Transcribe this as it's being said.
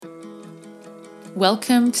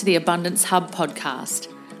Welcome to the Abundance Hub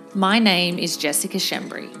podcast. My name is Jessica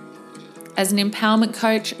Shembry. As an empowerment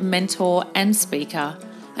coach, mentor, and speaker,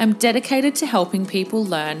 I'm dedicated to helping people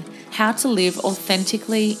learn how to live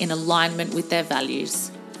authentically in alignment with their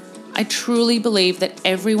values. I truly believe that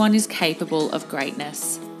everyone is capable of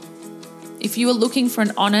greatness. If you are looking for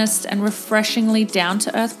an honest and refreshingly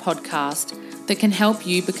down-to-earth podcast that can help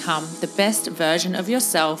you become the best version of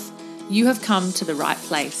yourself, you have come to the right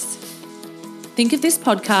place. Think of this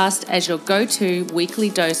podcast as your go-to weekly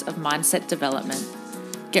dose of mindset development.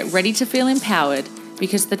 Get ready to feel empowered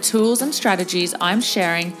because the tools and strategies I'm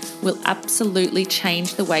sharing will absolutely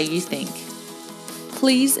change the way you think.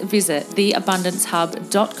 Please visit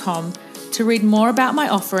theabundancehub.com to read more about my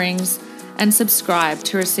offerings and subscribe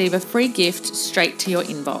to receive a free gift straight to your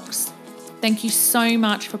inbox. Thank you so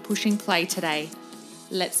much for pushing play today.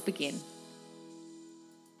 Let's begin.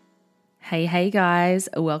 Hey guys,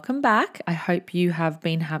 welcome back. I hope you have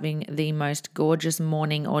been having the most gorgeous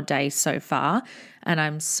morning or day so far, and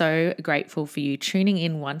I'm so grateful for you tuning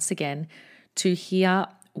in once again to hear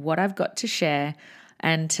what I've got to share.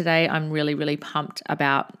 And today I'm really pumped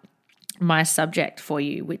about my subject for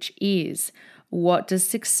you, which is, what does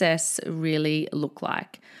success really look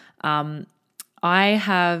like? I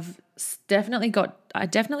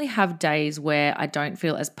definitely have days where I don't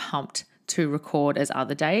feel as pumped to record as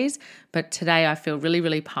other days, but today I feel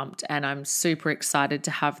really pumped and I'm super excited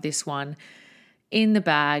to have this one in the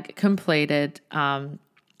bag, completed. I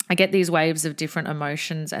get these waves of different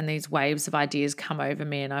emotions and these waves of ideas come over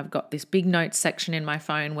me, and I've got this big notes section in my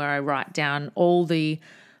phone where I write down all the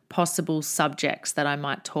possible subjects that I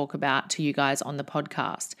might talk about to you guys on the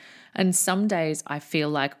podcast. And some days I feel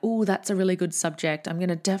like, oh, that's a really good subject. I'm going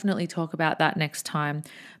to definitely talk about that next time.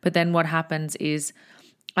 But then what happens is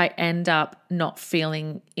I end up not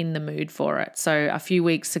feeling in the mood for it. So a few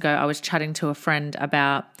weeks ago, I was chatting to a friend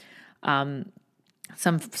about some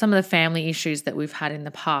of the family issues that we've had in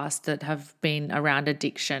the past that have been around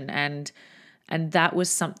addiction, and that was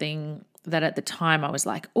something that at the time I was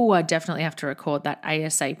like, oh, I definitely have to record that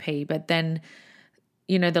ASAP. But then,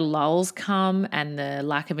 the lulls come and the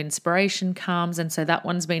lack of inspiration comes, and so that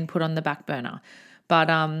one's been put on the back burner. But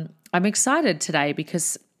I'm excited today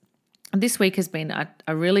because this week has been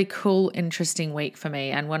a really cool, interesting week for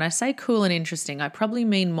me. And when I say cool and interesting, I probably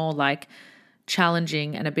mean more like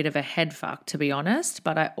challenging and a bit of a head fuck, to be honest.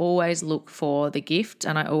 But I always look for the gift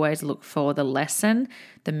and I always look for the lesson,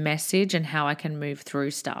 the message, and how I can move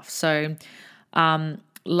through stuff. So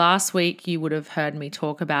last week you would have heard me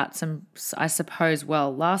talk about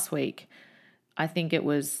last week, I think I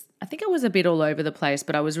was a bit all over the place,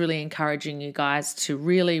 but I was really encouraging you guys to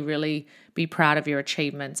really be proud of your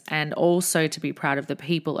achievements and also to be proud of the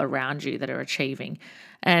people around you that are achieving.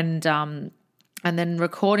 And then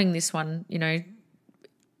recording this one, a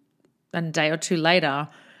day or two later,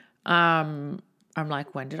 I'm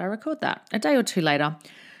like, when did I record that? A day or two later.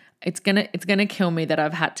 It's gonna kill me that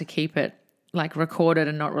I've had to keep it like recorded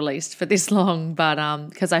and not released for this long, but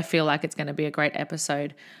because I feel like it's going to be a great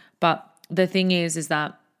episode. But the thing is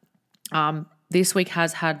that this week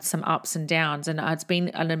has had some ups and downs, and it's been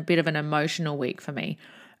a bit of an emotional week for me.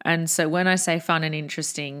 And so when I say fun and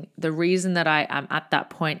interesting, the reason that I am at that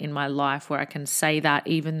point in my life where I can say that,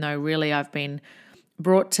 even though really I've been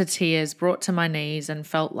brought to tears, brought to my knees, and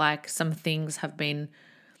felt like some things have been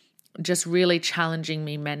just really challenging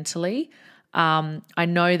me mentally, I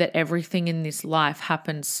know that everything in this life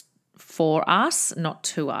happens for us, not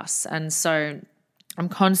to us. And so I'm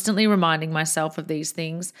constantly reminding myself of these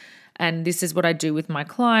things. And this is what I do with my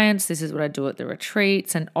clients. This is what I do at the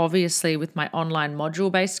retreats. And obviously with my online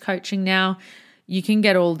module-based coaching now, you can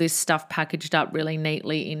get all this stuff packaged up really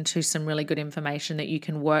neatly into some really good information that you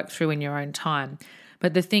can work through in your own time.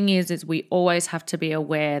 But the thing is we always have to be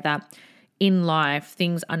aware that in life,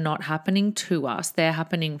 things are not happening to us. They're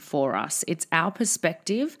happening for us. It's our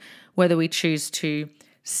perspective, whether we choose to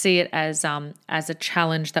see it as a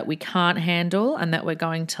challenge that we can't handle and that we're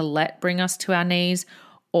going to let bring us to our knees,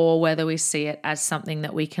 or whether we see it as something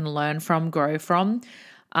that we can learn from, grow from.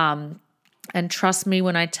 And trust me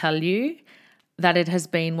when I tell you that it has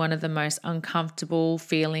been one of the most uncomfortable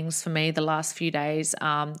feelings for me the last few days,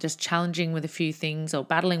 just challenging with a few things or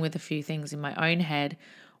battling with a few things in my own head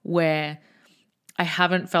where I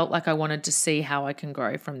haven't felt like I wanted to see how I can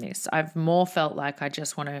grow from this. I've more felt like I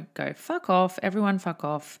just want to go, fuck off, everyone fuck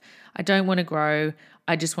off. I don't want to grow.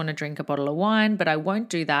 I just want to drink a bottle of wine, but I won't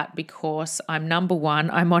do that because I'm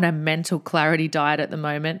on a mental clarity diet at the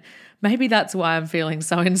moment. Maybe that's why I'm feeling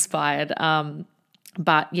so inspired.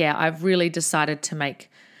 But yeah, I've really decided to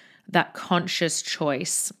make that conscious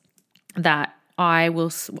choice that I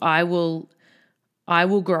will I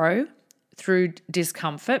will grow through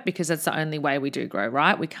discomfort because that's the only way we do grow,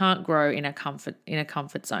 right? We can't grow in a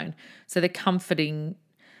comfort zone. So the comforting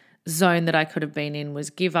zone that I could have been in was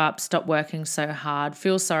give up, stop working so hard,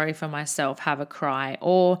 feel sorry for myself, have a cry.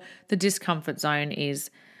 Or the discomfort zone is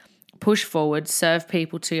push forward, serve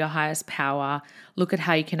people to your highest power, look at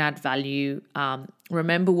how you can add value,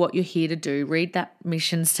 remember what you're here to do, read that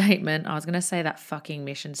mission statement. I was going to say that fucking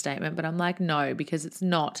mission statement, but I'm like, no, because it's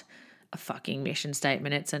not a fucking mission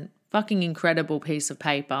statement. It's a fucking incredible piece of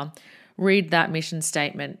paper. Read that mission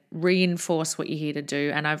statement, reinforce what you're here to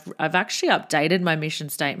do. And I've actually updated my mission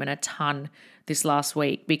statement a ton this last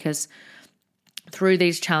week because through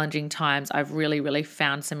these challenging times, I've really, really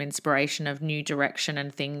found some inspiration of new direction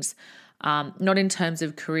and things, not in terms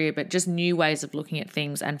of career, but just new ways of looking at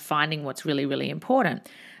things and finding what's really, really important.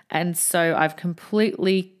 And so I've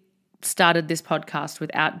completely started this podcast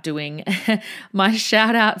without doing my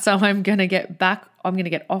shout out. So I'm going to get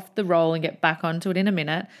off the roll and get back onto it in a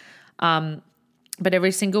minute. But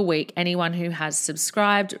every single week, anyone who has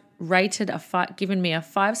subscribed, rated, given me a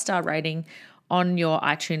 5-star rating on your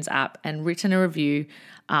iTunes app and written a review,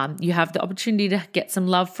 you have the opportunity to get some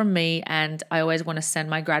love from me. And I always want to send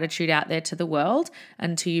my gratitude out there to the world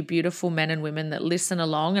and to you beautiful men and women that listen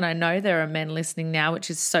along. And I know there are men listening now, which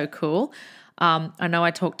is so cool. I know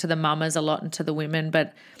I talk to the mamas a lot and to the women,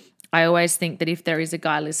 but I always think that if there is a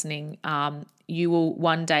guy listening, you will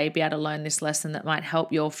one day be able to learn this lesson that might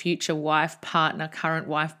help your future wife, partner, current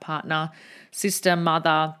wife, partner, sister,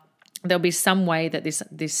 mother. There'll be some way that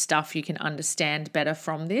this stuff you can understand better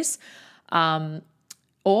from this.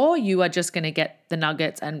 Or you are just going to get the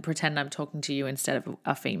nuggets and pretend I'm talking to you instead of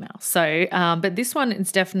a female. So, but this one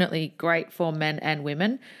is definitely great for men and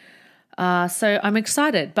women. So I'm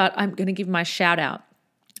excited, but I'm going to give my shout out.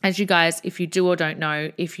 As you guys, if you do or don't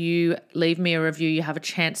know, if you leave me a review, you have a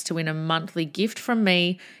chance to win a monthly gift from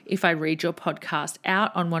me. If I read your podcast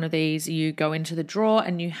out on one of these, you go into the draw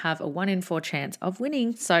and you have a 1 in 4 chance of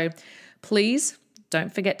winning. So please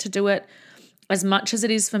don't forget to do it. As much as it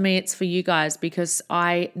is for me, it's for you guys because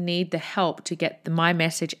I need the help to get my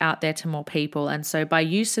message out there to more people. And so by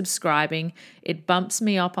you subscribing, it bumps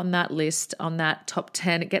me up on that list, on that top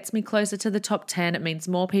 10. It gets me closer to the top 10. It means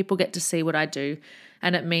more people get to see what I do.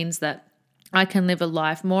 And it means that I can live a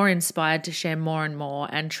life more inspired to share more and more.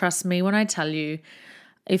 And trust me when I tell you,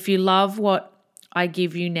 if you love what I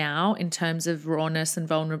give you now in terms of rawness and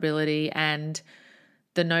vulnerability and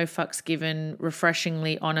the no fucks given,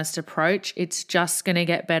 refreshingly honest approach, it's just going to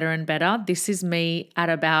get better and better. This is me at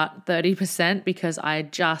about 30% because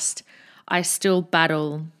I still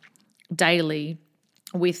battle daily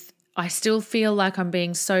with, I still feel like I'm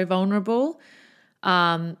being so vulnerable.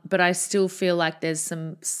 But I still feel like there's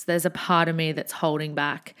a part of me that's holding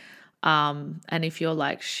back. And if you're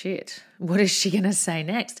like, shit, what is she going to say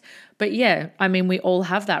next? But yeah, I mean, we all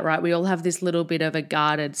have that, right? We all have this little bit of a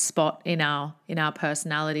guarded spot in our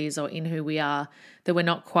personalities or in who we are that we're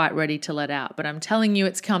not quite ready to let out. But I'm telling you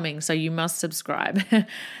it's coming, so you must subscribe.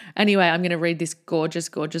 Anyway, I'm going to read this gorgeous,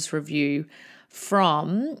 gorgeous review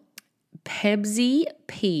from Pebsy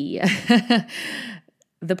P.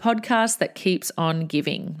 The podcast that keeps on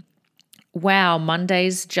giving. Wow,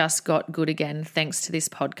 Mondays just got good again thanks to this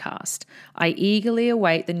podcast. I eagerly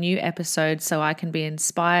await the new episode so I can be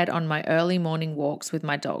inspired on my early morning walks with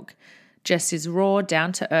my dog. Jess is raw,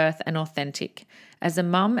 down to earth and authentic. As a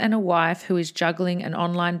mum and a wife who is juggling an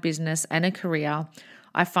online business and a career,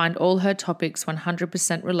 I find all her topics 100%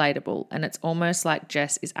 relatable and it's almost like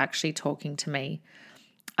Jess is actually talking to me.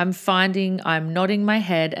 I'm finding I'm nodding my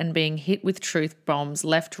head and being hit with truth bombs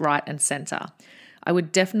left, right, and center. I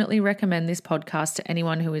would definitely recommend this podcast to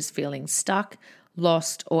anyone who is feeling stuck,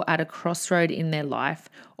 lost, or at a crossroad in their life,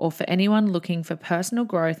 or for anyone looking for personal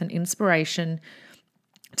growth and inspiration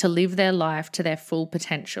to live their life to their full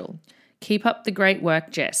potential. Keep up the great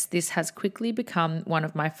work, Jess. This has quickly become one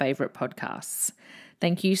of my favorite podcasts.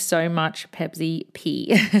 Thank you so much, Pebsy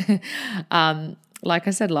P. Like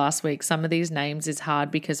I said last week, some of these names is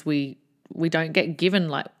hard because we don't get given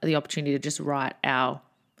like the opportunity to just write our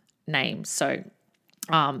names. So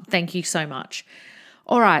thank you so much.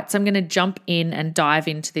 All right, so I'm going to jump in and dive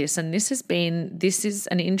into this. And this is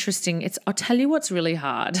an interesting, I'll tell you what's really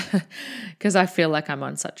hard because I feel like I'm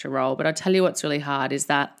on such a roll, but I'll tell you what's really hard is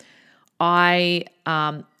that I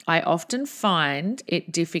often find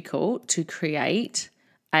it difficult to create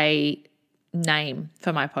a name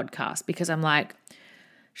for my podcast because I'm like,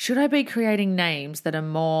 should I be creating names that are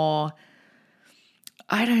more,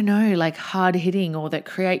 I don't know, like hard hitting or that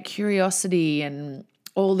create curiosity and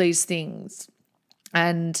all these things?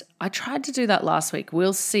 And I tried to do that last week.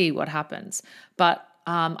 We'll see what happens. But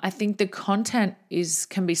I think the content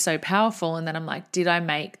can be so powerful. And then I'm like, did I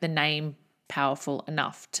make the name powerful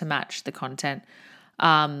enough to match the content?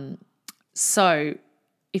 So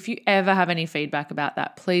if you ever have any feedback about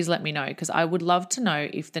that, please let me know, because I would love to know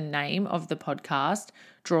if the name of the podcast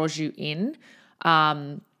draws you in.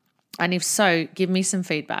 And if so, give me some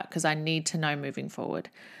feedback, because I need to know moving forward.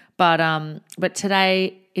 But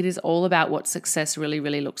today it is all about what success really,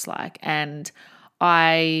 really looks like. And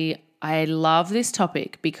I love this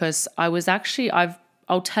topic because I'll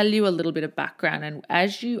tell you a little bit of background. And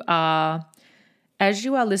as you are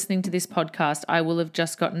listening to this podcast, I will have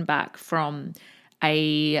just gotten back from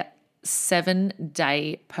a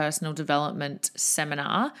 7-day personal development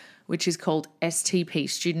seminar, which is called STP,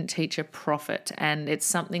 Student Teacher Profit. And it's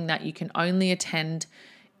something that you can only attend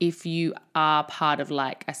if you are part of,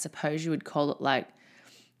 like, I suppose you would call it like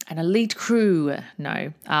an elite crew.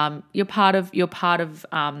 No, you're part of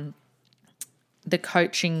the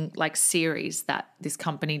coaching like series that this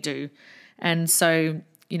company do. And so,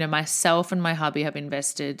 myself and my hubby have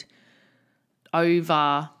invested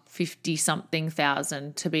over 50-something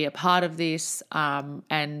thousand to be a part of this.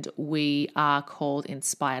 And we are called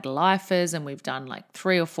Inspired Lifers, and we've done like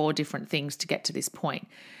 3 or 4 different things to get to this point.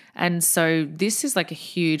 And so this is like a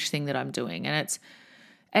huge thing that I'm doing. And it's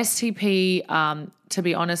STP, to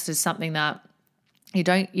be honest, is something that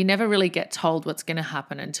you never really get told what's going to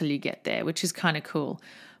happen until you get there, which is kind of cool.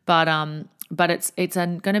 But it's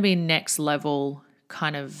going to be next level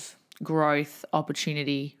kind of growth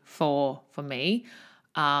opportunity for me.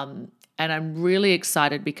 And I'm really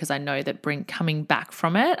excited because I know that coming back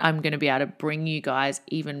from it, I'm going to be able to bring you guys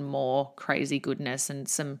even more crazy goodness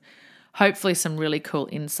and hopefully some really cool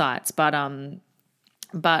insights. But in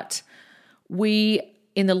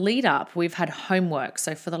the lead up, we've had homework.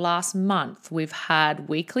 So for the last month, we've had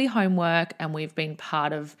weekly homework, and we've been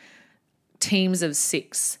part of teams of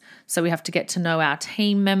 6. So we have to get to know our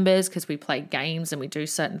team members, because we play games and we do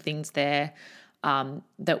certain things there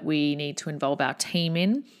that we need to involve our team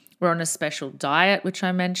in. We're on a special diet, which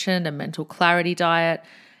I mentioned, a mental clarity diet,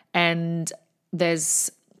 and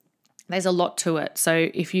there's a lot to it. So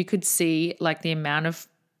if you could see like the amount of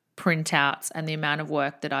printouts and the amount of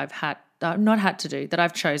work that that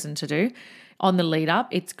I've chosen to do on the lead up,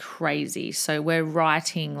 it's crazy. So we're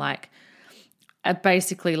writing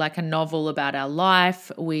basically like a novel about our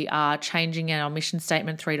life. We are changing our mission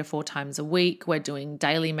statement 3 to 4 times a week. We're doing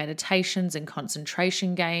daily meditations and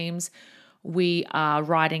concentration games. We are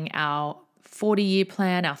writing our 40-year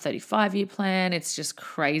plan, our 35-year plan. It's just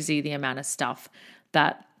crazy the amount of stuff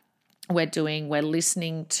that we're doing. We're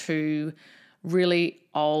listening to really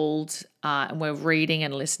old, and we're reading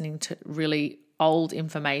and listening to really old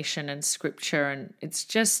information and scripture, and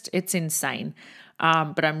it's insane.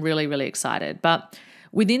 But I'm really, really excited. But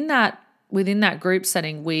within that group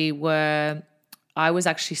setting, I was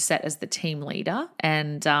actually set as the team leader,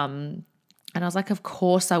 and I was like, of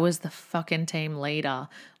course I was the fucking team leader.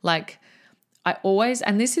 Like I always,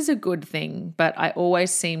 and this is a good thing, but I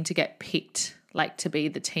always seem to get picked like to be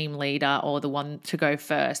the team leader or the one to go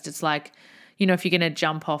first. It's like, if you're going to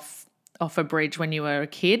jump off a bridge when you were a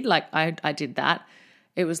kid, like I did that.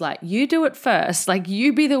 It was like, you do it first. Like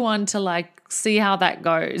you be the one to like see how that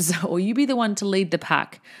goes, or you be the one to lead the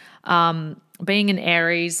pack. Being an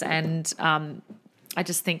Aries, and I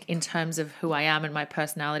just think in terms of who I am and my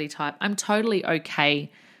personality type, I'm totally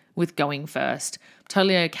okay with going first. I'm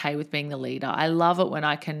totally okay with being the leader. I love it when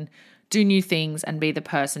I can do new things and be the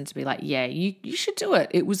person to be like, yeah, you should do it.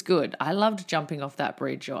 It was good. I loved jumping off that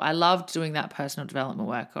bridge, or I loved doing that personal development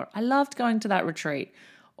work, or I loved going to that retreat,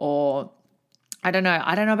 or I don't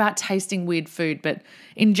know about tasting weird food, but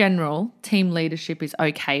in general, team leadership is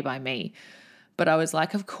okay by me. But I was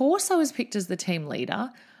like, of course I was picked as the team leader.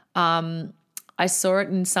 I saw it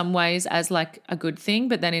in some ways as like a good thing,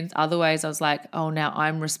 but then in other ways I was like, oh, now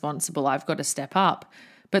I'm responsible. I've got to step up.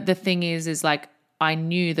 But the thing is like, I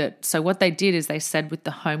knew that. So what they did is they said with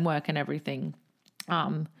the homework and everything,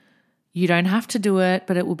 you don't have to do it,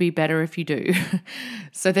 but it will be better if you do.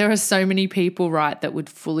 So there are so many people, right, that would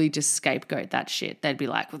fully just scapegoat that shit. They'd be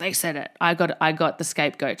like, well, they said it. I got the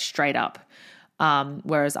scapegoat straight up.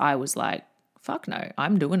 Whereas I was like, fuck no,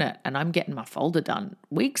 I'm doing it, and I'm getting my folder done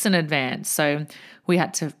weeks in advance. So we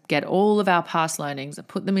had to get all of our past learnings and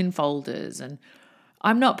put them in folders, and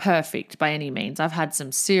I'm not perfect by any means. I've had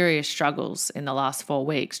some serious struggles in the last 4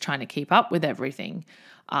 weeks trying to keep up with everything,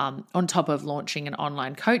 on top of launching an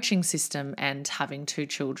online coaching system and having 2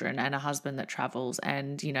 children and a husband that travels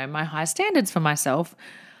and, my high standards for myself.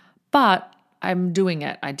 But I'm doing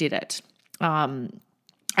it. I did it.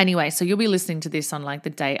 Anyway, so you'll be listening to this on like the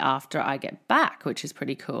day after I get back, which is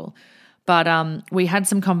pretty cool. But we had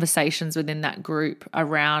some conversations within that group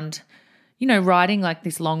around, writing like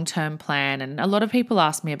this long-term plan. And a lot of people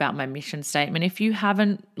ask me about my mission statement. If you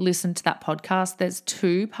haven't listened to that podcast, there's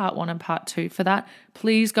two, part 1 and part 2 for that.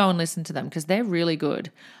 Please go and listen to them because they're really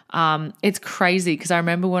good. It's crazy because I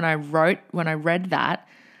remember when I read that,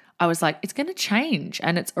 I was like, it's going to change.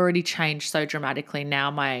 And it's already changed so dramatically.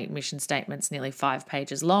 Now my mission statement's nearly 5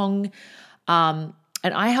 pages long.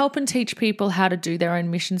 And I help and teach people how to do their own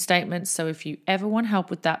mission statements. So if you ever want help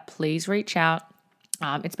with that, please reach out.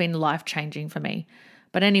 It's been life-changing for me.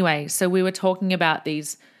 But anyway, so we were talking about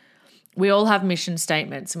these, we all have mission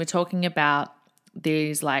statements, and we're talking about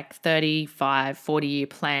these like 35, 40-year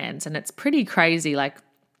plans. And it's pretty crazy, like,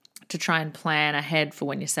 to try and plan ahead for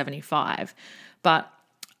when you're 75. But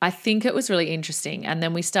I think it was really interesting. And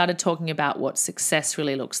then we started talking about what success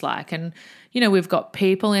really looks like. And, we've got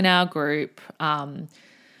people in our group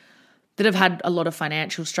that have had a lot of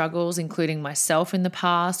financial struggles, including myself in the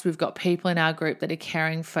past. We've got people in our group that are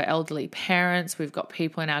caring for elderly parents. We've got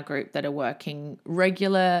people in our group that are working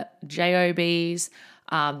regular jobs.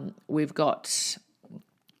 We've got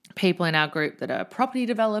people in our group that are property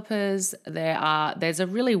developers. There's a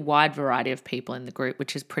really wide variety of people in the group,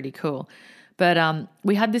 which is pretty cool. But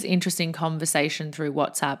we had this interesting conversation through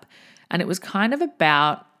WhatsApp, and it was kind of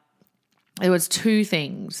about, there was two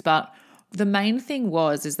things, but the main thing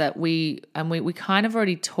is that we kind of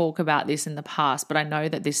already talk about this in the past, but I know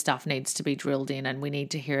that this stuff needs to be drilled in and we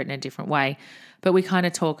need to hear it in a different way. But we kind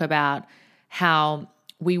of talk about how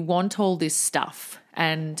we want all this stuff,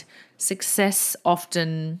 and success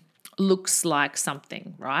often looks like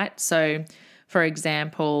something, right? So, for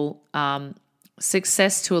example,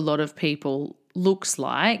 success to a lot of people looks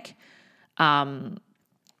like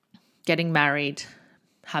getting married,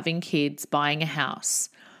 having kids, buying a house,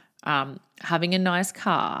 having a nice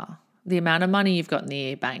car, the amount of money you've got in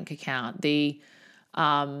the bank account, the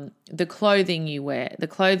clothing you wear,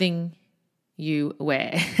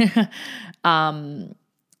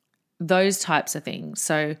 those types of things.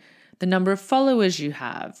 So the number of followers you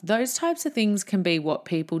have, those types of things can be what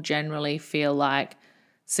people generally feel like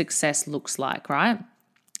success looks like, right?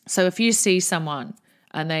 So if you see someone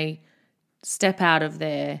and they step out of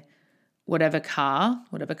their whatever car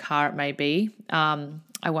it may be,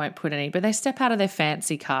 I won't put any, but they step out of their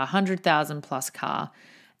fancy car, 100,000 plus car,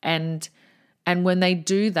 and when they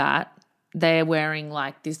do that, they're wearing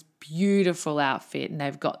like this beautiful outfit and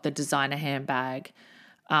they've got the designer handbag.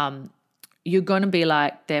 You're going to be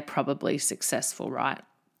like, they're probably successful, right?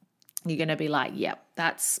 You're going to be like, yep,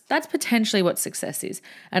 that's potentially what success is.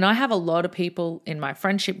 And I have a lot of people in my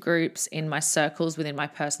friendship groups, in my circles within my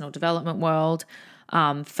personal development world,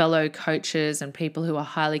 fellow coaches and people who are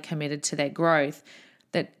highly committed to their growth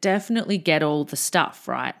that definitely get all the stuff,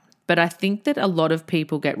 right? But I think that a lot of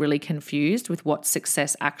people get really confused with what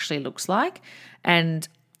success actually looks like. And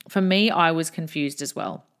for me, I was confused as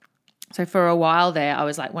well. So for a while there, I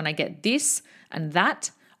was like, when I get this and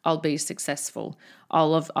that, I'll be successful.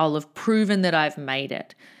 I'll have proven that I've made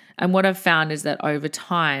it. And what I've found is that over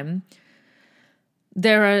time,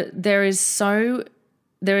 there is so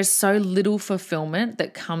little fulfillment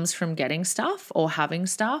that comes from getting stuff or having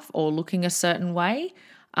stuff or looking a certain way.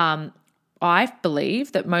 I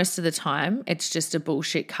believe that most of the time it's just a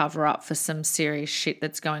bullshit cover up for some serious shit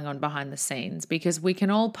that's going on behind the scenes, because we can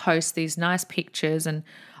all post these nice pictures, and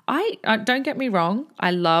I don't get me wrong, I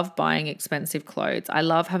love buying expensive clothes. I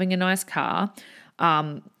love having a nice car.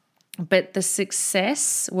 But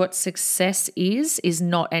what success is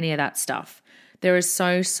not any of that stuff. There is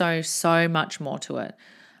so much more to it.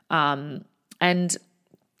 And,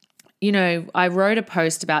 I wrote a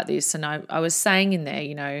post about this, and I was saying in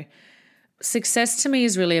there, success to me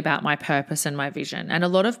is really about my purpose and my vision. And a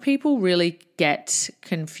lot of people really get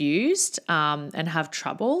confused and have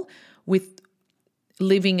trouble with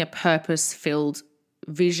living a purpose-filled,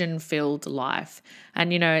 vision-filled life.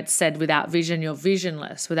 And, it's said, without vision, you're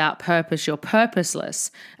visionless. Without purpose, you're purposeless.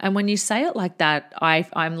 And when you say it like that,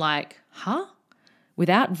 I'm like, huh?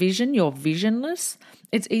 Without vision, you're visionless?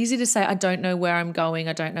 It's easy to say, I don't know where I'm going.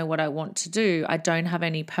 I don't know what I want to do. I don't have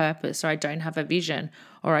any purpose, or I don't have a vision,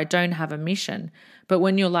 or I don't have a mission. But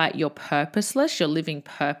when you're like, you're purposeless, you're living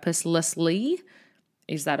purposelessly,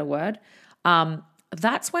 is that a word?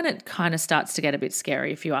 That's when it kind of starts to get a bit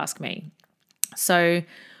scary, if you ask me. So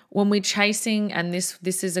when we're chasing, and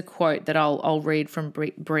this is a quote that I'll read from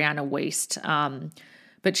Brianna Wiest,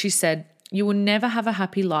 but she said, "You will never have a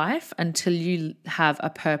happy life until you have a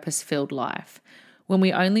purpose-filled life. When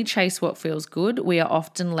we only chase what feels good, we are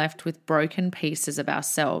often left with broken pieces of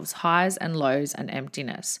ourselves, highs and lows and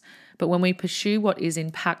emptiness. but when we pursue what is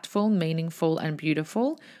impactful, meaningful, and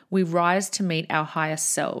beautiful, we rise to meet our highest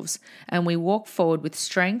selves, and we walk forward with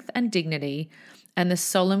strength and dignity and the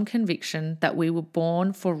solemn conviction that we were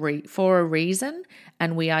born for a reason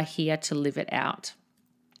and we are here to live it out.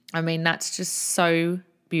 I mean, that's just so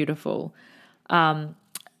beautiful. And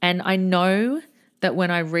I know that when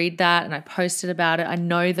I read that and I posted about it, I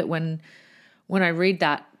know that when I read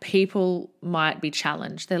that, people might be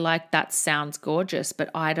challenged. They're like, that sounds gorgeous, but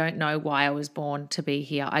I don't know why I was born to be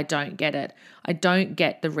here. I don't get it. I don't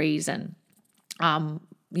get the reason.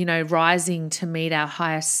 Rising to meet our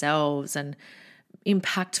highest selves and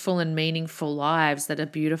impactful and meaningful lives that are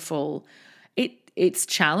beautiful. It's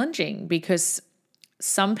challenging because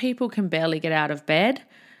some people can barely get out of bed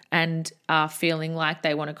and are feeling like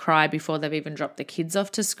they want to cry before they've even dropped the kids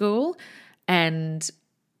off to school and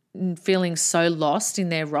feeling so lost in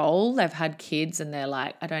their role. They've had kids and they're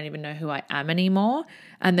like, I don't even know who I am anymore.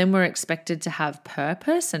 And then we're expected to have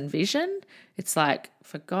purpose and vision. It's like,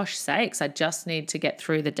 for gosh sakes, I just need to get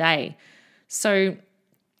through the day. So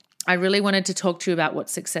I really wanted to talk to you about what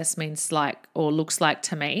success means like or looks like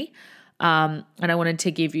to me. And I wanted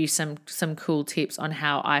to give you some cool tips on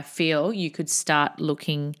how I feel you could start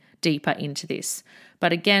looking deeper into this.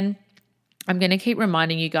 But again, I'm going to keep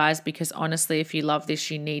reminding you guys because honestly, if you love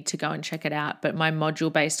this, you need to go and check it out. But my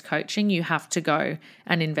module-based coaching, you have to go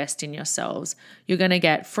and invest in yourselves. You're going to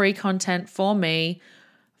get free content for me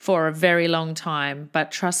for a very long time.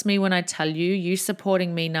 But trust me when I tell you, you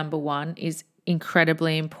supporting me, number one, is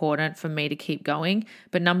incredibly important for me to keep going.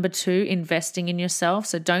 But number two, investing in yourself.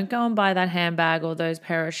 So don't go and buy that handbag or those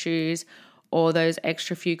pair of shoes or those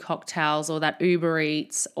extra few cocktails or that Uber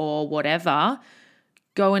Eats or whatever.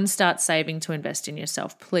 Go and start saving to invest in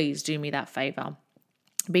yourself. Please do me that favor.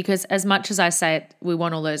 Because as much as I say we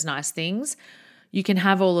want all those nice things, you can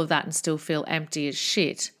have all of that and still feel empty as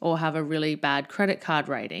shit or have a really bad credit card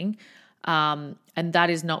rating. And that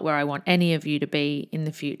is not where I want any of you to be in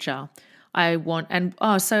the future.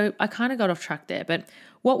 So I kind of got off track there, but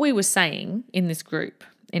what we were saying in this group,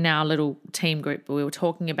 in our little team group, we were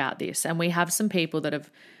talking about this, and we have some people that have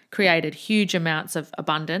created huge amounts of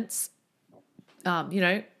abundance,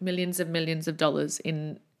 millions of dollars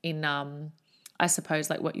in I suppose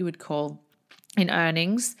like what you would call in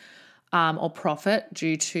earnings or profit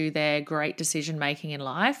due to their great decision making in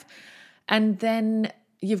life. And then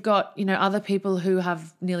you've got, other people who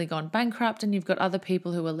have nearly gone bankrupt, and you've got other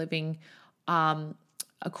people who are living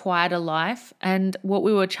a quieter life. And what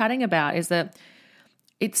we were chatting about is that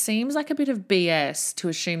it seems like a bit of BS to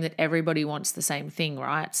assume that everybody wants the same thing,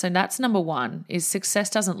 right? So that's number one, is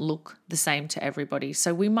success doesn't look the same to everybody.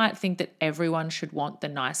 So we might think that everyone should want the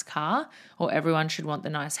nice car or everyone should want the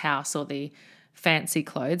nice house or the fancy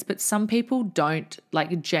clothes, but some people don't,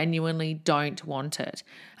 genuinely don't want it.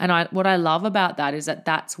 And what I love about that is that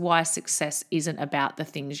that's why success isn't about the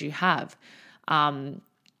things you have.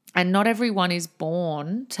 And not everyone is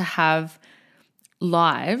born to have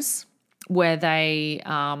lives where they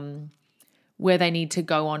need to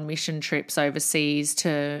go on mission trips overseas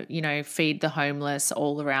to, feed the homeless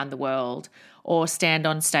all around the world, or stand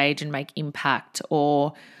on stage and make impact,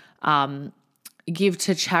 or give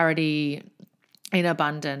to charity in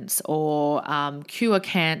abundance, or cure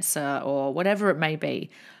cancer, or whatever it may be.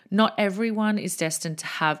 Not everyone is destined to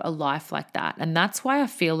have a life like that. And that's why I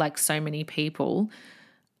feel like so many people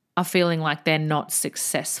are feeling like they're not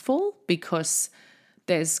successful, because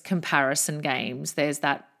there's comparison games. There's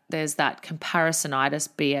that comparisonitis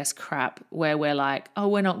BS crap where we're like, oh,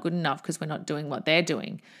 we're not good enough because we're not doing what they're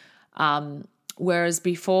doing. Whereas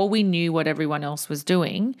before we knew what everyone else was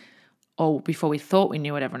doing, or before we thought we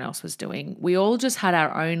knew what everyone else was doing, we all just had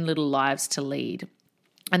our own little lives to lead.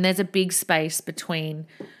 And there's a big space between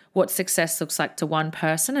what success looks like to one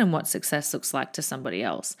person and what success looks like to somebody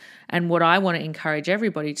else. And what I want to encourage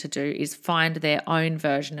everybody to do is find their own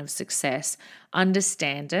version of success,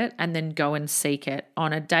 understand it, and then go and seek it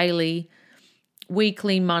on a daily,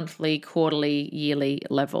 weekly, monthly, quarterly, yearly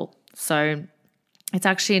level. So it's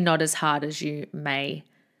actually not as hard as you may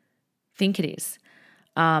think it is.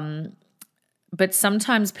 But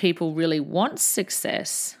sometimes people really want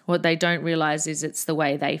success. What they don't realize is it's the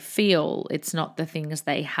way they feel. It's not the things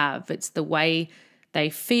they have. It's the way they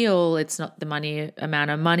feel. It's not the amount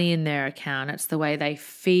of money in their account. It's the way they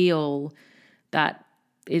feel that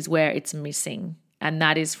is where it's missing. And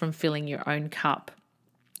that is from filling your own cup.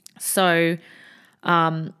 So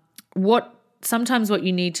sometimes what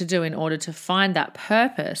you need to do in order to find that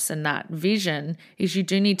purpose and that vision is you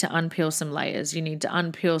do need to unpeel some layers. You need to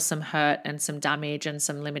unpeel some hurt and some damage and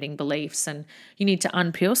some limiting beliefs, and you need to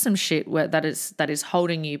unpeel some shit that is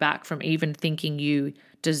holding you back from even thinking you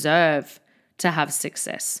deserve to have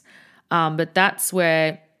success. But that's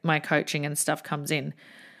where my coaching and stuff comes in.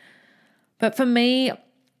 But for me,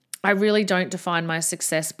 I really don't define my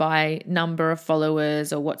success by number of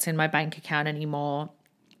followers or what's in my bank account anymore.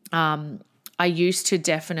 I used to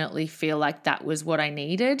definitely feel like that was what I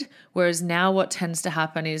needed, whereas now what tends to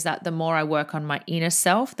happen is that the more I work on my inner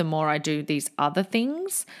self, the more I do these other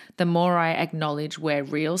things, the more I acknowledge where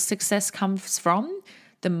real success comes from,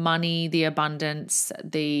 the money, the abundance,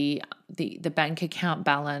 the bank account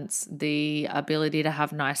balance, the ability to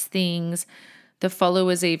have nice things, the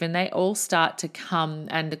followers even, they all start to come,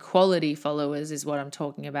 and the quality followers is what I'm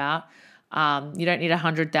talking about. You don't need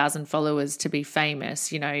 100,000 followers to be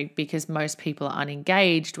famous, because most people are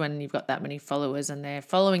unengaged when you've got that many followers and they're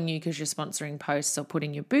following you because you're sponsoring posts or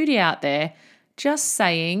putting your booty out there. Just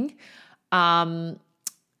saying. So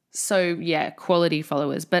yeah, quality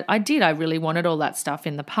followers. But I really wanted all that stuff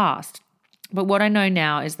in the past. But what I know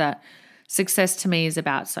now is that success to me is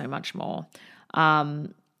about so much more.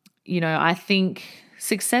 I think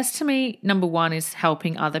success to me, number one, is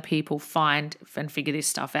helping other people find and figure this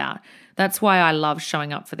stuff out. That's why I love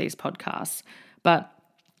showing up for these podcasts. But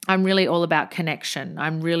I'm really all about connection.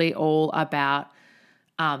 I'm really all about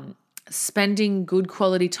spending good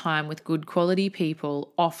quality time with good quality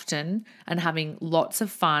people often, and having lots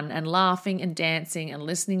of fun and laughing and dancing and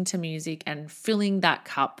listening to music and filling that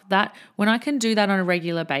cup. That when I can do that on a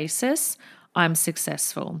regular basis, I'm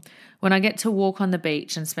successful. When I get to walk on the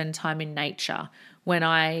beach and spend time in nature, when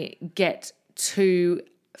I get to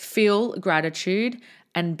feel gratitude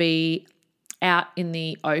and be out in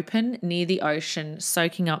the open near the ocean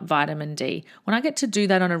soaking up vitamin D, when I get to do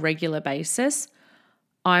that on a regular basis,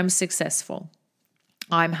 I'm successful.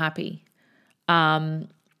 I'm happy.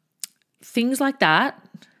 Things like that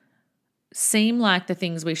seem like the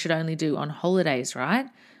things we should only do on holidays, right?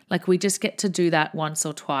 Like we just get to do that once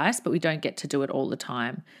or twice, but we don't get to do it all the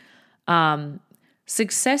time.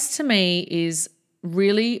 Success to me is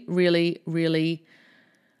really, really, really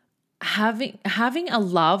having a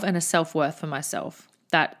love and a self-worth for myself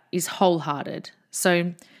that is wholehearted.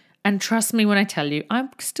 So, and trust me when I tell you, I'm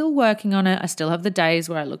still working on it. I still have the days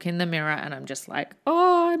where I look in the mirror and I'm just like,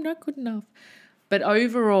 oh, I'm not good enough. But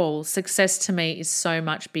overall, success to me is so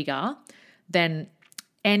much bigger than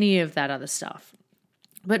any of that other stuff.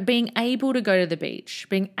 But being able to go to the beach,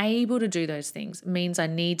 being able to do those things means I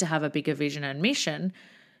need to have a bigger vision and mission,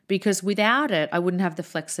 because without it, I wouldn't have the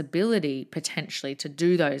flexibility potentially to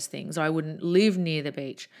do those things, or I wouldn't live near the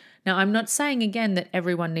beach. Now, I'm not saying again that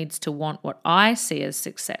everyone needs to want what I see as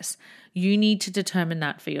success. You need to determine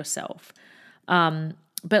that for yourself. But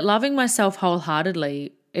loving myself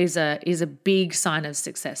wholeheartedly is a big sign of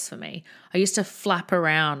success for me. I used to flap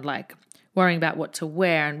around like worrying about what to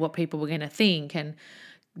wear and what people were going to think, and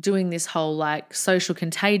doing this whole like social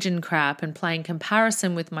contagion crap and playing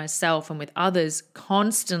comparison with myself and with others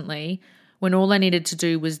constantly, when all I needed to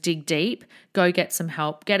do was dig deep, go get some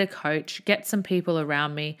help, get a coach, get some people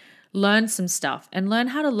around me, learn some stuff and learn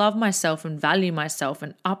how to love myself and value myself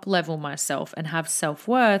and up-level myself and have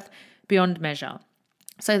self-worth beyond measure.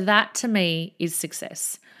 So that to me is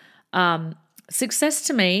success. Success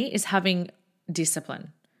to me is having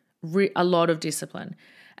discipline, a lot of discipline.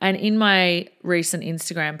 And in my recent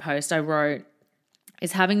Instagram post, I wrote,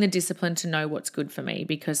 is having the discipline to know what's good for me,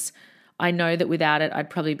 because I know that without it, I'd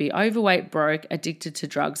probably be overweight, broke, addicted to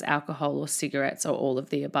drugs, alcohol, or cigarettes, or all of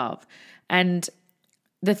the above. And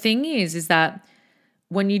the thing is that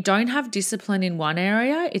when you don't have discipline in one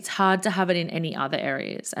area, it's hard to have it in any other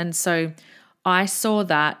areas. And so I saw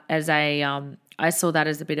that as a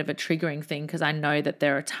bit of a triggering thing, because I know that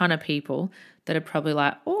there are a ton of people that are probably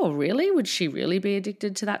like, oh, really? Would she really be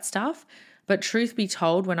addicted to that stuff? But truth be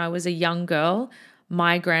told, when I was a young girl,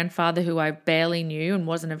 my grandfather, who I barely knew and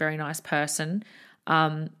wasn't a very nice person,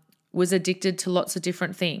 was addicted to lots of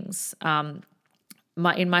different things. In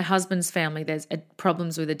my husband's family, there's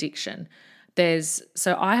problems with addiction.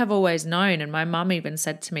 So I have always known, and my mum even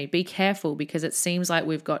said to me, be careful, because it seems like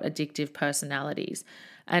we've got addictive personalities.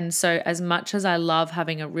 And so as much as I love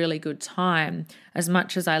having a really good time, as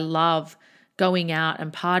much as I love going out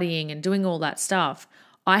and partying and doing all that stuff,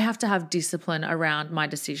 I have to have discipline around my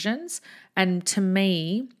decisions. And to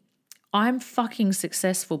me, I'm fucking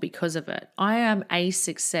successful because of it. I am a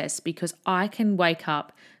success because I can wake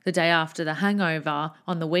up the day after the hangover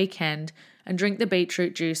on the weekend and drink the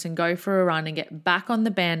beetroot juice and go for a run and get back on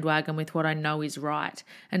the bandwagon with what I know is right.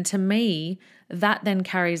 And to me, that then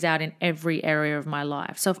carries out in every area of my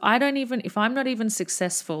life. So if I'm not even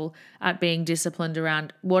successful at being disciplined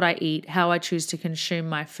around what I eat, how I choose to consume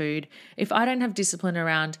my food, if I don't have discipline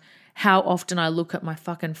around how often I look at my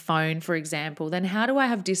fucking phone, for example, then how do I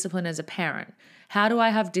have discipline as a parent? How do I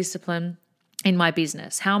have discipline in my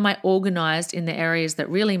business? How am I organized in the areas that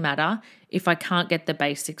really matter if I can't get the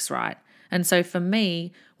basics right? And so for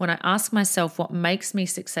me, when I ask myself what makes me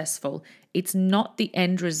successful, it's not the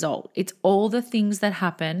end result. It's all the things that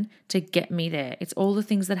happen to get me there. It's all the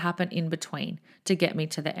things that happen in between to get me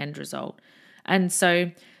to the end result. And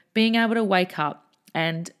so being able to wake up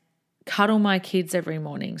and cuddle my kids every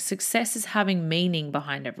morning. Success is having meaning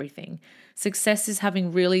behind everything. Success is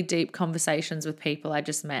having really deep conversations with people I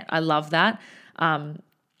just met. I love that.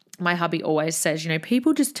 My hubby always says,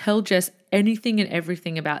 people just tell Jess anything and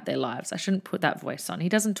everything about their lives. I shouldn't put that voice on. He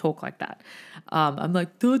doesn't talk like that. I'm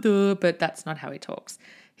like, duh, but that's not how he talks.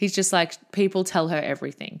 He's just like, people tell her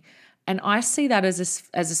everything. And I see that as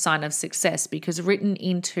a sign of success, because written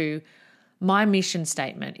into my mission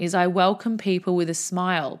statement is I welcome people with a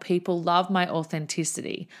smile. People love my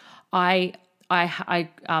authenticity.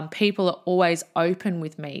 People are always open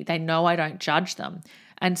with me. They know I don't judge them.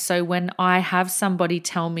 And so when I have somebody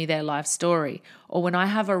tell me their life story, or when I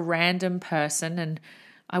have a random person, and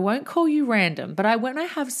I won't call you random, but when I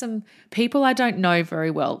have some people I don't know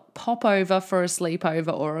very well pop over for a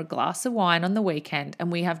sleepover or a glass of wine on the weekend,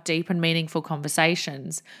 and we have deep and meaningful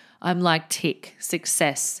conversations, I'm like, tick,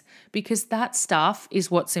 success. Because that stuff is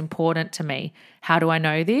what's important to me. How do I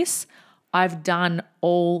know this? I've done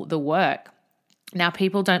all the work. Now,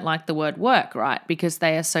 people don't like the word work, right? Because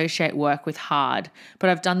they associate work with hard. But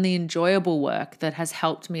I've done the enjoyable work that has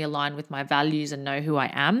helped me align with my values and know who I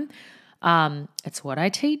am. It's what I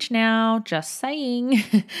teach now, just saying.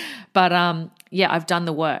 But I've done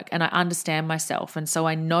the work and I understand myself. And so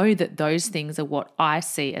I know that those things are what I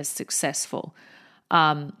see as successful.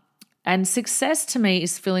 And success to me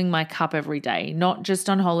is filling my cup every day, not just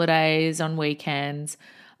on holidays, on weekends,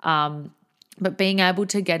 but being able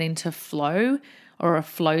to get into flow or a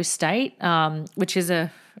flow state, which is a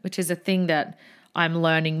thing that I'm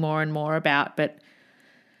learning more and more about. But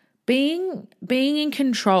being in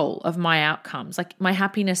control of my outcomes, like my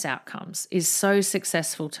happiness outcomes, is so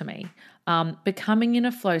successful to me. Becoming in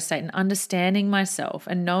a flow state and understanding myself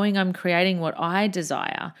and knowing I'm creating what I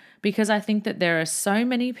desire, because I think that there are so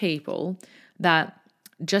many people that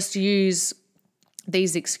just use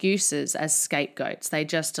these excuses as scapegoats. They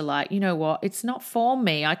just are like, you know what, it's not for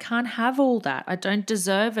me. I can't have all that. I don't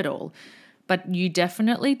deserve it all. But you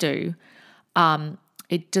definitely do.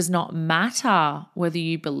 It does not matter whether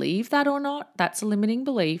you believe that or not. That's a limiting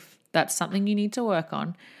belief. That's something you need to work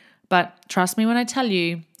on. But trust me when I tell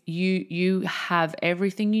you, you have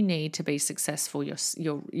everything you need to be successful. It's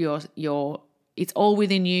all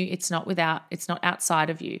within you. It's not outside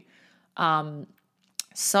of you.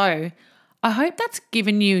 So I hope that's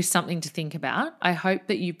given you something to think about. I hope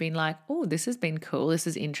that you've been like, oh, this has been cool. This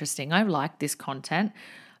is interesting. I like this content.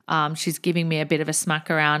 She's giving me a bit of a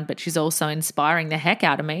smack around, but she's also inspiring the heck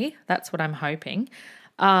out of me. That's what I'm hoping.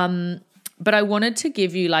 But I wanted to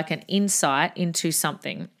give you like an insight into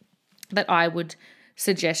something that I would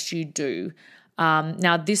suggest you do.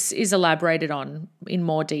 Now, this is elaborated on in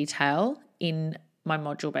more detail in my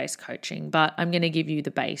module-based coaching, but I'm going to give you the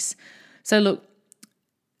base. So look,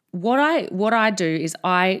 what I do is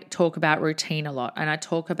I talk about routine a lot, and I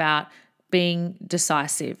talk about being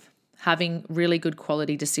decisive, having really good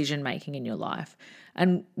quality decision making in your life.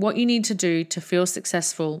 And what you need to do to feel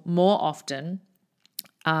successful more often,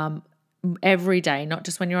 every day, not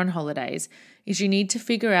just when you're on holidays, is you need to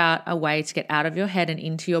figure out a way to get out of your head and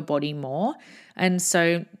into your body more. And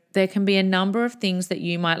so there can be a number of things that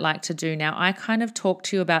you might like to do. Now, I kind of talked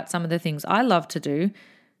to you about some of the things I love to do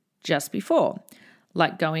just before,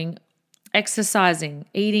 like exercising,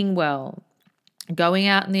 eating well, going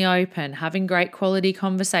out in the open, having great quality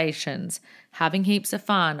conversations, having heaps of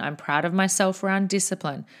fun. I'm proud of myself around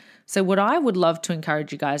discipline. So what I would love to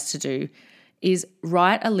encourage you guys to do is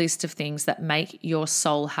write a list of things that make your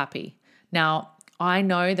soul happy. Now, I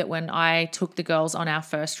know that when I took the girls on our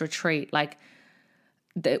first retreat, like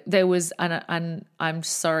there was, and I'm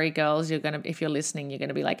sorry, girls, if you're listening, you're going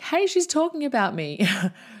to be like, hey, she's talking about me.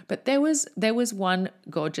 But there was one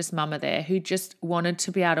gorgeous mama there who just wanted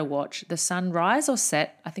to be able to watch the sun rise or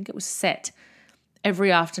set. I think it was set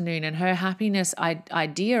every afternoon. And her happiness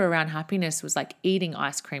idea around happiness was like eating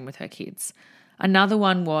ice cream with her kids. Another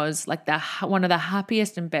one was like one of the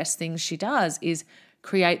happiest and best things she does is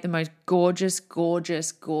create the most gorgeous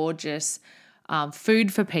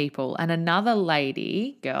food for people. And another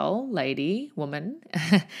woman,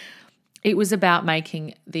 it was about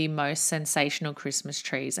making the most sensational Christmas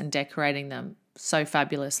trees and decorating them so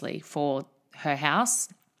fabulously for her house.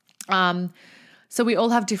 So we all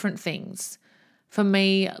have different things. For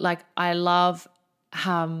me, like I love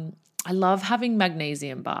having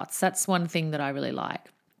magnesium baths. That's one thing that I really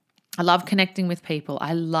like. I love connecting with people.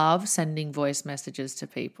 I love sending voice messages to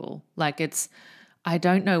people. I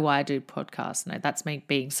don't know why I do podcasts. No, that's me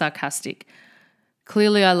being sarcastic.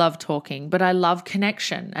 Clearly, I love talking, but I love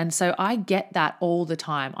connection. And so I get that all the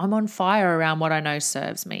time. I'm on fire around what I know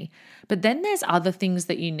serves me. But then there's other things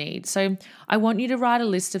that you need. So I want you to write a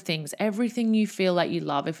list of things, everything you feel like you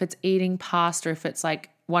love. If it's eating pasta, if it's like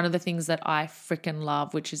one of the things that I freaking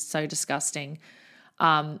love, which is so disgusting,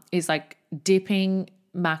 is like dipping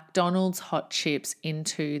McDonald's hot chips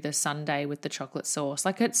into the sundae with the chocolate sauce.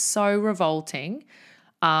 Like it's so revolting.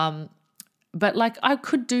 But like I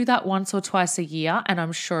could do that once or twice a year and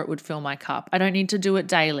I'm sure it would fill my cup. I don't need to do it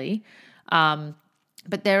daily.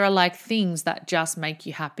 But there are like things that just make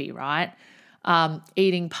you happy, right?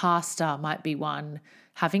 Eating pasta might be one.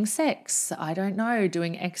 Having sex, I don't know,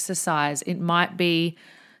 doing exercise. It might be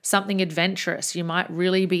something adventurous. You might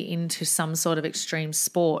really be into some sort of extreme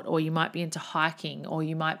sport, or you might be into hiking, or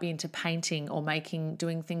you might be into painting or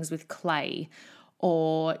doing things with clay,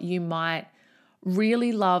 or you might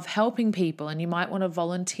really love helping people and you might want to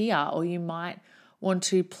volunteer, or you might want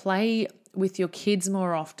to play with your kids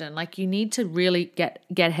more often. Like you need to really get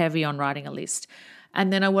heavy on writing a list.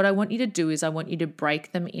 And then what I want you to do is I want you to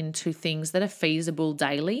break them into things that are feasible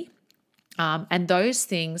daily. And those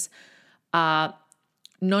things are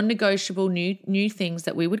non-negotiable new things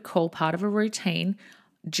that we would call part of a routine,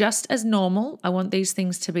 just as normal. I want these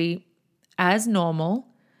things to be as normal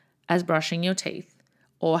as brushing your teeth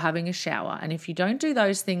or having a shower. And if you don't do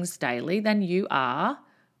those things daily, then you are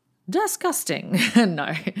disgusting.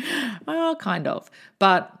 No, well, kind of.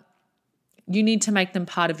 But you need to make them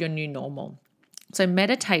part of your new normal. So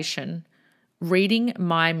meditation, reading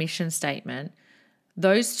my mission statement,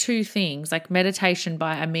 those two things, like meditation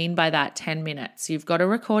I mean by that 10 minutes. You've got a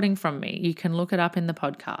recording from me. You can look it up in the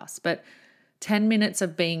podcast. But 10 minutes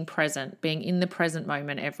of being present, being in the present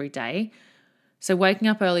moment every day. So waking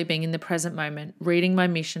up early, being in the present moment, reading my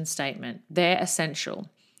mission statement, they're essential.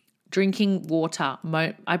 Drinking water.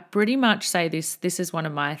 I pretty much say this is one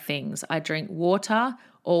of my things. I drink water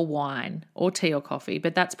or wine or tea or coffee,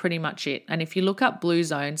 but that's pretty much it. And if you look up Blue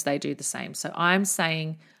Zones, they do the same. So I'm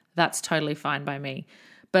saying that's totally fine by me.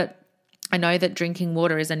 But I know that drinking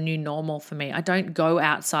water is a new normal for me. I don't go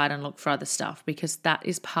outside and look for other stuff because that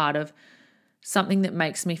is part of something that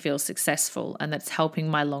makes me feel successful and that's helping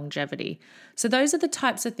my longevity. So those are the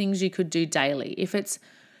types of things you could do daily. If it's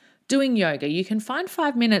doing yoga, you can find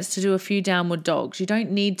 5 minutes to do a few downward dogs. You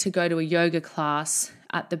don't need to go to a yoga class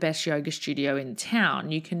at the best yoga studio in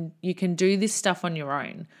town. You can do this stuff on your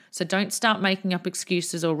own. So don't start making up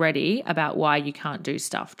excuses already about why you can't do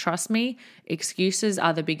stuff. Trust me, excuses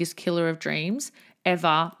are the biggest killer of dreams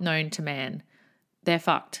ever known to man. They're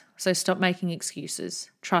fucked. So stop making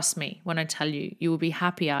excuses. Trust me when I tell you, you will be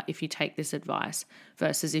happier if you take this advice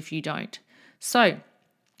versus if you don't. So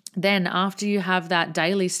then after you have that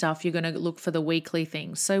daily stuff, you're going to look for the weekly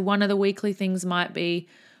things. So one of the weekly things might be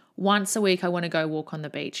once a week, I want to go walk on the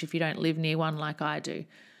beach if you don't live near one like I do.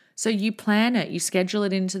 So you plan it, you schedule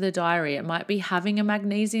it into the diary. It might be having a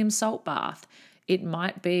magnesium salt bath. It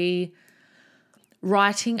might be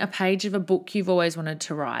writing a page of a book you've always wanted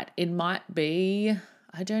to write. It might be,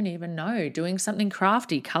 I don't even know, doing something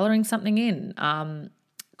crafty, coloring something in,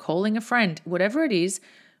 calling a friend, whatever it is,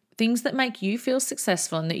 things that make you feel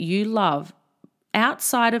successful and that you love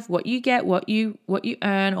outside of what you get, what you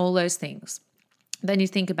earn, all those things. Then you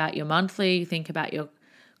think about your monthly, you think about your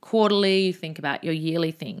quarterly, you think about your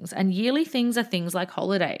yearly things. And yearly things are things like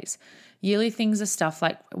holidays. Yearly things are stuff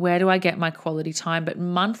like, where do I get my quality time? But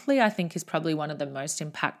monthly, I think, is probably one of the most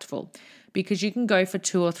impactful because you can go for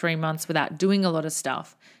 2 or 3 months without doing a lot of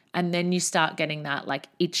stuff. And then you start getting that like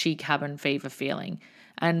itchy cabin fever feeling.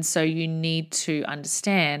 And so you need to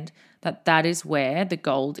understand that that is where the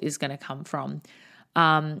gold is going to come from.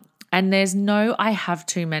 And there's no I have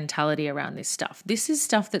to mentality around this stuff. This is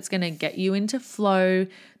stuff that's going to get you into flow,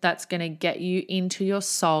 that's going to get you into your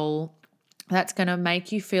soul, that's going to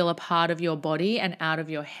make you feel a part of your body and out of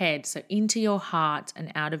your head. So into your heart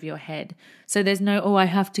and out of your head. So there's no, I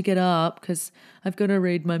have to get up because I've got to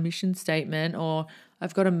read my mission statement or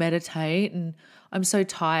I've got to meditate and I'm so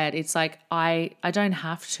tired. It's like I don't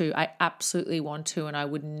have to. I absolutely want to, and I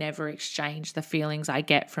would never exchange the feelings I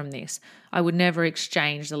get from this. I would never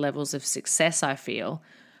exchange the levels of success I feel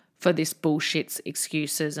for this bullshit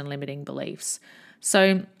excuses and limiting beliefs.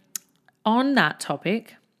 So on that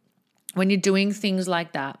topic, when you're doing things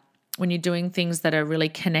like that, when you're doing things that are really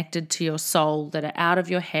connected to your soul, that are out of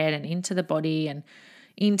your head and into the body and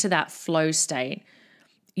into that flow state,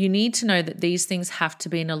 you need to know that these things have to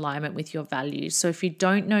be in alignment with your values. So if you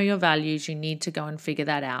don't know your values, you need to go and figure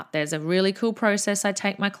that out. There's a really cool process I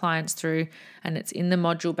take my clients through, and it's in the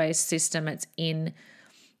module-based system. It's in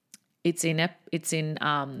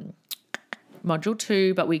module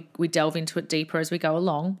 2, but we delve into it deeper as we go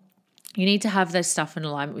along. You need to have this stuff in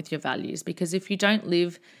alignment with your values, because if you don't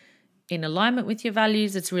live in alignment with your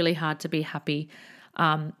values, it's really hard to be happy.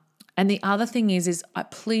 And the other thing is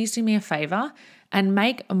please do me a favor and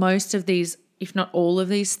make most of these, if not all of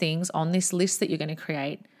these things on this list that you're going to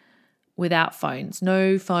create without phones.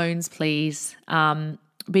 No phones, please,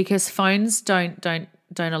 because phones don't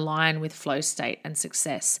align with flow state and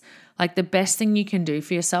success. Like, the best thing you can do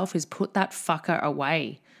for yourself is put that fucker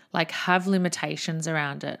away. Like, have limitations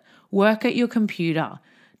around it. Work at your computer.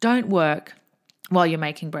 Don't work while you're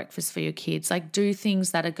making breakfast for your kids. Like, do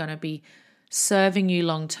things that are going to be serving you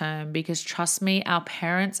long term, because trust me, our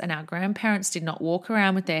parents and our grandparents did not walk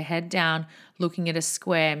around with their head down looking at a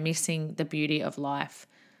square, missing the beauty of life.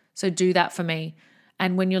 So do that for me.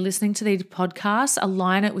 And when you're listening to these podcasts,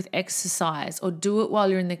 align it with exercise, or do it while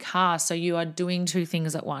you're in the car so you are doing 2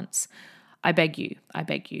 things at once. I beg you.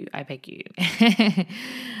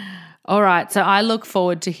 All right, so I look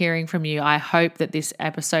forward to hearing from you. I hope that this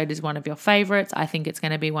episode is one of your favorites. I think it's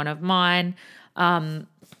going to be one of mine.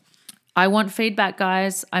 I want feedback,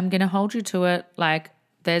 guys. I'm going to hold you to it. Like,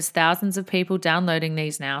 there's thousands of people downloading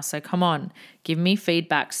these now. So come on, give me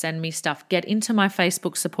feedback, send me stuff. Get into my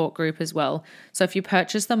Facebook support group as well. So if you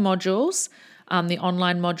purchase the modules, the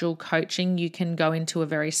online module coaching, you can go into a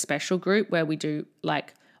very special group where we do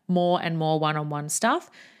like more and more one-on-one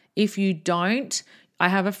stuff. If you don't, I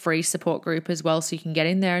have a free support group as well, so you can get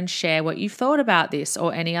in there and share what you've thought about this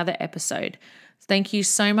or any other episode. Thank you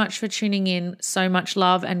so much for tuning in. So much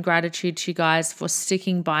love and gratitude to you guys for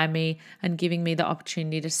sticking by me and giving me the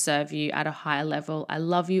opportunity to serve you at a higher level. I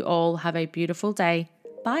love you all. Have a beautiful day.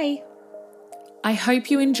 Bye. I hope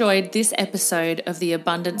you enjoyed this episode of the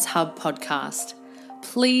Abundance Hub podcast.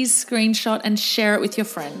 Please screenshot and share it with your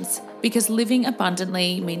friends, because living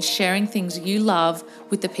abundantly means sharing things you love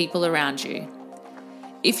with the people around you.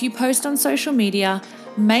 If you post on social media,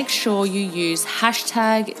 make sure you use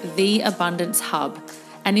 #TheAbundanceHub.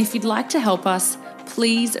 And if you'd like to help us,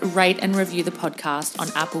 please rate and review the podcast on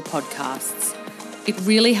Apple Podcasts. It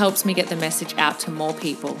really helps me get the message out to more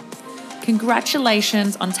people.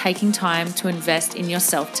 Congratulations on taking time to invest in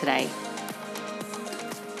yourself today.